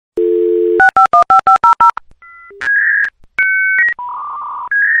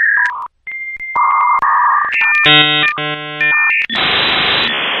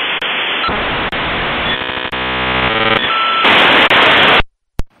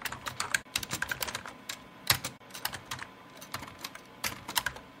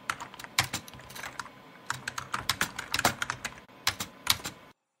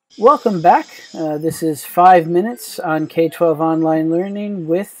Welcome back. This is 5 minutes on K-12 online learning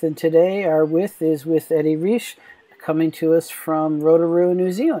and today our is with Eddie Reisch, coming to us from Rotorua,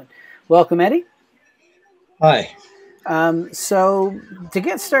 New Zealand. Welcome, Eddie. Hi. So to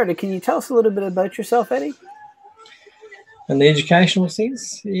get started, can you tell us a little bit about yourself, Eddie? In the educational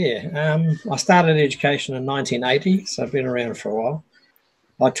sense, yeah. I started education in 1980, so I've been around for a while.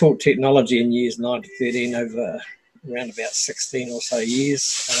 I taught technology in years 9 to 13 over around about 16 or so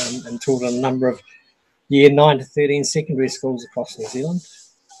years, and taught a number of year 9 to 13 secondary schools across New Zealand.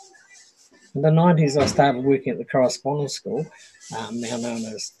 In the 90s, I started working at the correspondence school, now known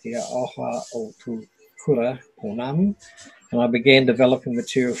as Te Aoha o Tu Kura Pounamu, and I began developing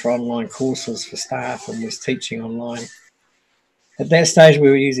material for online courses for staff and was teaching online. At that stage,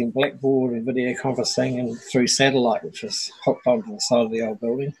 we were using Blackboard and video conferencing and through satellite, which was hooked onto the side of the old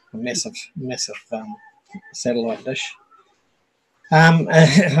building, a massive satellite dish.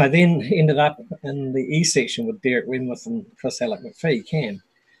 I then ended up in the E section with Derek Wentworth and Chris Alec McPhee, CAM,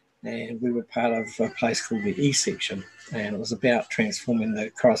 and we were part of a place called the E section, and it was about transforming the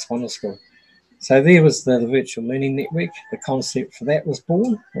correspondence school. So there was the virtual learning network. The concept for that was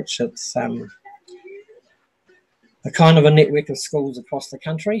born, which it's a kind of a network of schools across the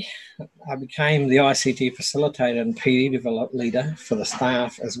country. I became the ICT facilitator and PD development leader for the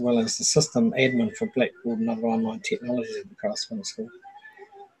staff, as well as the system admin for Blackboard and other online technologies at the correspondence school.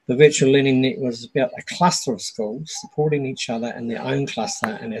 The virtual learning network was about a cluster of schools supporting each other in their own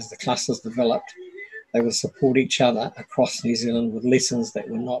cluster, and as the clusters developed, they would support each other across New Zealand with lessons that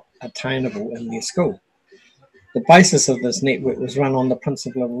were not attainable in their school. The basis of this network was run on the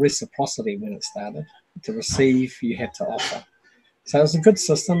principle of reciprocity when it started. To receive, you had to offer. So it was a good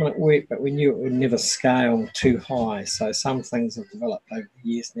system and it worked, but we knew it would never scale too high. So some things have developed over the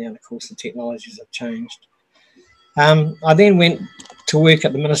years now, and of course the technologies have changed. I then went to work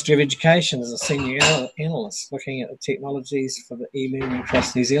at the Ministry of Education as a senior analyst, looking at the technologies for the e-learning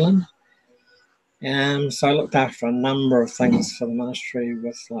across New Zealand. So I looked after a number of things for the ministry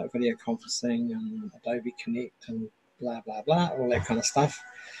with like video conferencing and Adobe Connect and blah, blah, blah, all that kind of stuff.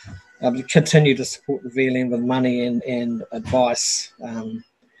 I continue to support the VLN with money and advice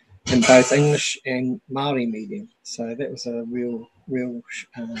in both English and Māori medium. So that was a real move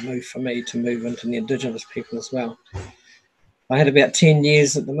for me to move into the Indigenous people as well. I had about 10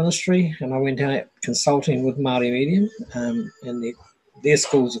 years at the ministry, and I went out consulting with Māori medium, and their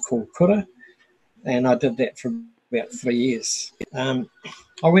schools are called Kura. And I did that for about 3 years. I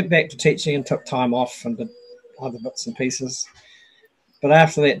went back to teaching and took time off and did other bits and pieces. But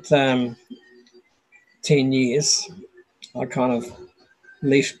after that 10 years, I kind of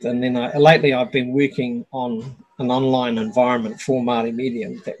left. And then lately I've been working on an online environment for Māori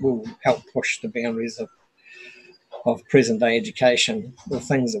medium that will help push the boundaries of present-day education, the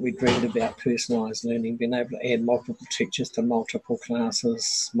things that we dreamed about, personalised learning, being able to add multiple teachers to multiple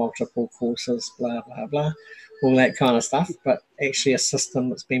classes, multiple courses, blah, blah, blah, all that kind of stuff, but actually a system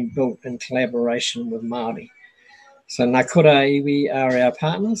that's been built in collaboration with Māori. So Ngā Kura Iwi are our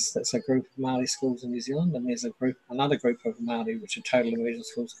partners. That's a group of Māori schools in New Zealand, and there's another group of Māori, which are total immersion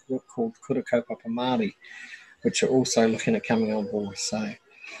schools called Kura Kaupapa Māori, which are also looking at coming on board. So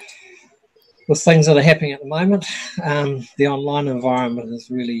with things that are happening at the moment, the online environment is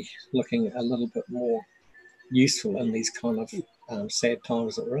really looking a little bit more useful in these kind of sad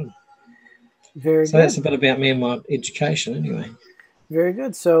times that we're in. Very good. So that's a bit about me and my education anyway. Very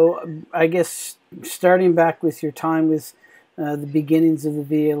good. So I guess starting back with your time with the beginnings of the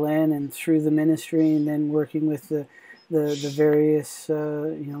VLN and through the ministry, and then working with the various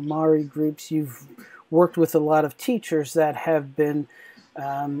Māori groups, you've worked with a lot of teachers that have been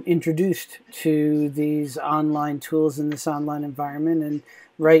introduced to these online tools in this online environment. And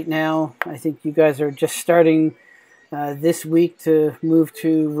right now, I think you guys are just starting this week to move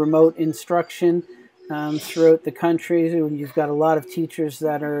to remote instruction throughout the country. You've got a lot of teachers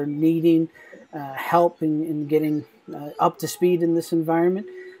that are needing help in getting up to speed in this environment.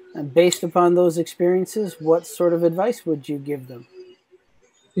 Based upon those experiences, what sort of advice would you give them?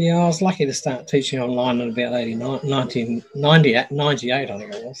 Yeah, I was lucky to start teaching online in about 1998, I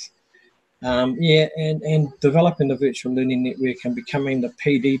think it was. And developing the virtual learning network and becoming the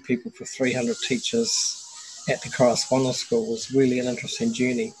PD people for 300 teachers at the correspondence school was really an interesting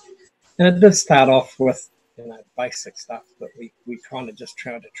journey. And it did start off with basic stuff, but we kind of just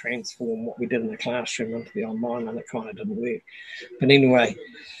tried to transform what we did in the classroom into the online, and it kind of didn't work. But anyway,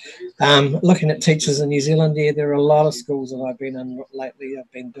 looking at teachers in New Zealand, there are a lot of schools that I've been in lately. I've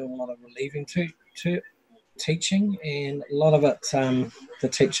been doing a lot of relieving teaching, and a lot of it, the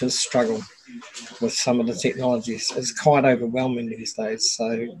teachers struggle with some of the technologies. It's quite overwhelming these days.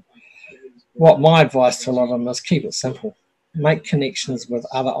 So what my advice to a lot of them is keep it simple. Make connections with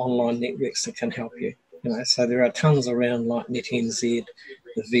other online networks that can help you. So there are tons around like NetNZ,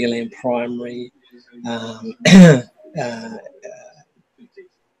 the VLM Primary, uh,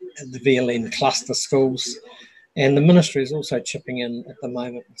 the VLN cluster schools. And the ministry is also chipping in at the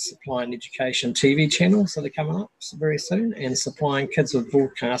moment with supplying education TV channels that are coming up very soon, and supplying kids with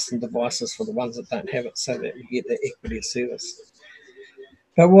broadcasting devices for the ones that don't have it, so that you get the equity of service.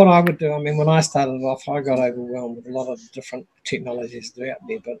 But what I would do, I mean, when I started off, I got overwhelmed with a lot of different technologies that are out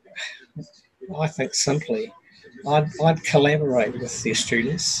there. But I think simply, I'd collaborate with their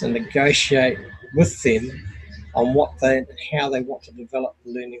students and negotiate with them on how they want to develop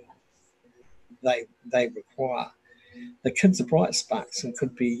the learning they require. The kids are bright sparks and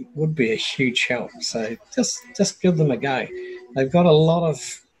would be a huge help. So just give them a go. They've got a lot of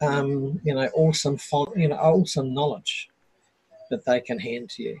awesome knowledge that they can hand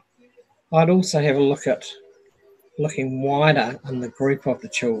to you. I'd also have a look at looking wider in the group of the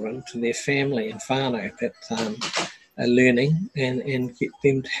children to their family and whānau that are learning, and get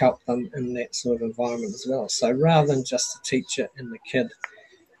them to help them in that sort of environment as well. So rather than just the teacher and the kid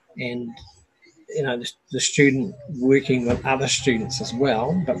and the student working with other students as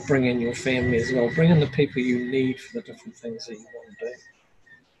well, but bring in your family as well. Bring in the people you need for the different things that you want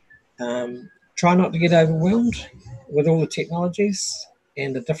to do. Try not to get overwhelmed with all the technologies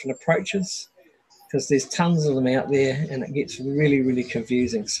and the different approaches, because there's tons of them out there and it gets really, really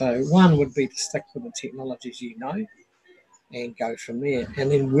confusing. So one would be to stick with the technologies you know and go from there,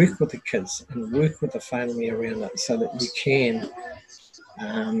 and then work with the kids and work with the family around it so that you can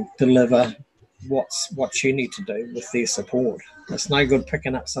deliver what you need to do with their support. It's no good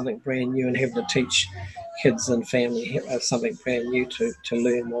picking up something brand new and having to teach kids and family something brand new to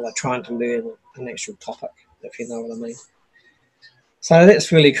learn while they're trying to learn an actual topic, if you know what I mean. So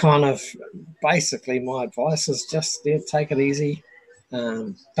that's really kind of basically my advice, is just take it easy.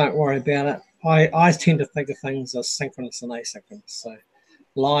 Don't worry about it. I tend to think of things as synchronous and asynchronous, so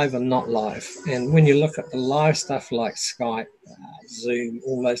live and not live. And when you look at the live stuff like Skype, Zoom,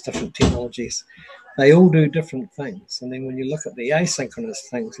 all those different technologies, they all do different things. And then when you look at the asynchronous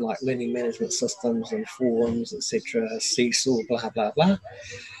things like learning management systems and forums, etc., Seesaw, blah, blah, blah,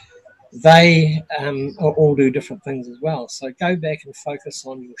 they all do different things as well. So go back and focus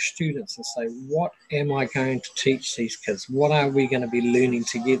on your students and say, what am I going to teach these kids? What are we going to be learning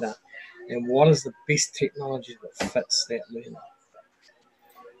together? And what is the best technology that fits that learning?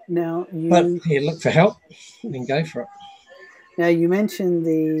 Now look for help and go for it. Now you mentioned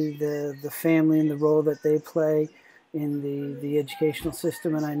the family and the role that they play in the educational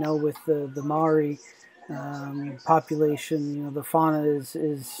system, and I know with the Maori population, the fauna is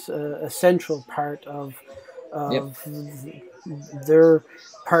a central part of their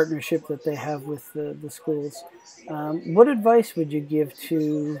partnership that they have with the schools. What advice would you give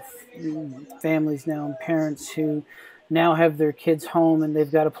to families now and parents who now have their kids home and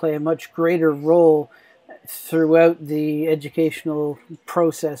they've got to play a much greater role throughout the educational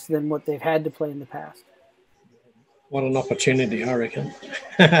process than what they've had to play in the past? What an opportunity, I reckon.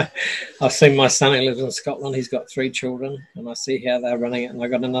 I've seen my son who lives in Scotland. He's got 3 children, and I see how they're running it. And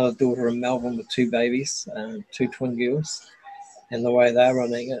I've got another daughter in Melbourne with 2 babies, 2 twin girls, and the way they're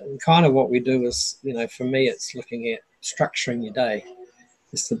running it. And kind of what we do is, for me, it's looking at structuring your day.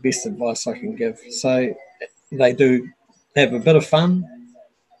 It's the best advice I can give. So they do have a bit of fun,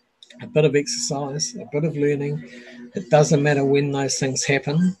 a bit of exercise, a bit of learning. It doesn't matter when those things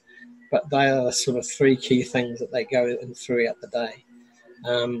happen, but they are the sort of 3 key things that they go in throughout the day.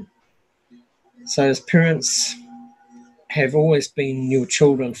 So as parents have always been your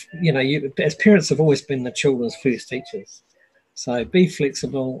children, as parents have always been the children's first teachers. So be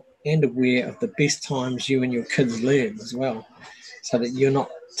flexible and aware of the best times you and your kids learn as well, so that you're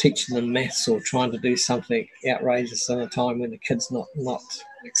not teaching them maths or trying to do something outrageous in a time when the kid's not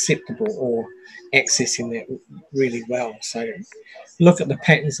acceptable or accessing that really well. So look at the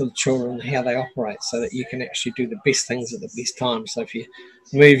patterns of the children and how they operate, so that you can actually do the best things at the best time. So if you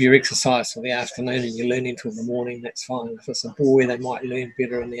move your exercise for the afternoon and you're learning till the morning, that's fine. If it's a boy, they might learn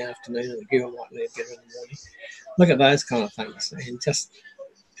better in the afternoon, and the girl might learn better in the morning. Look at those kind of things and just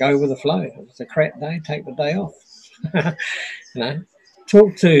go with the flow. If it's a crap day, take the day off.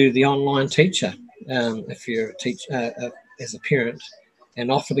 Talk to the online teacher if you're a teacher, as a parent, and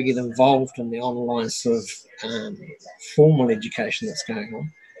offer to get involved in the online sort of formal education that's going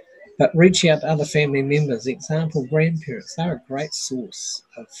on. But reach out to other family members, example, grandparents. They're a great source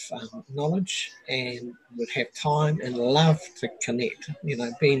of knowledge and would have time and love to connect.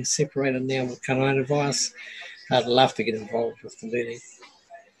 Being separated now with coronavirus, I'd love to get involved with the learning.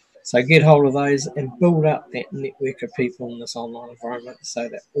 So get hold of those and build up that network of people in this online environment so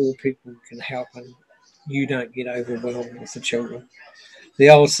that all people can help and you don't get overwhelmed with the children. The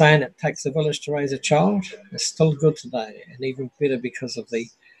old saying, it takes a village to raise a child, is still good today, and even better because of the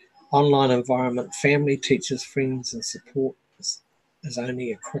online environment. Family, teachers, friends, and support is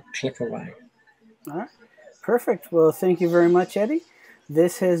only a quick click away. All right. Perfect. Well, thank you very much, Eddie.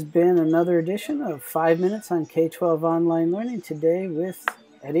 This has been another edition of 5 Minutes on K-12 Online Learning, today with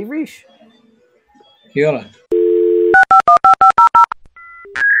Eddie Reisch. Kia ora.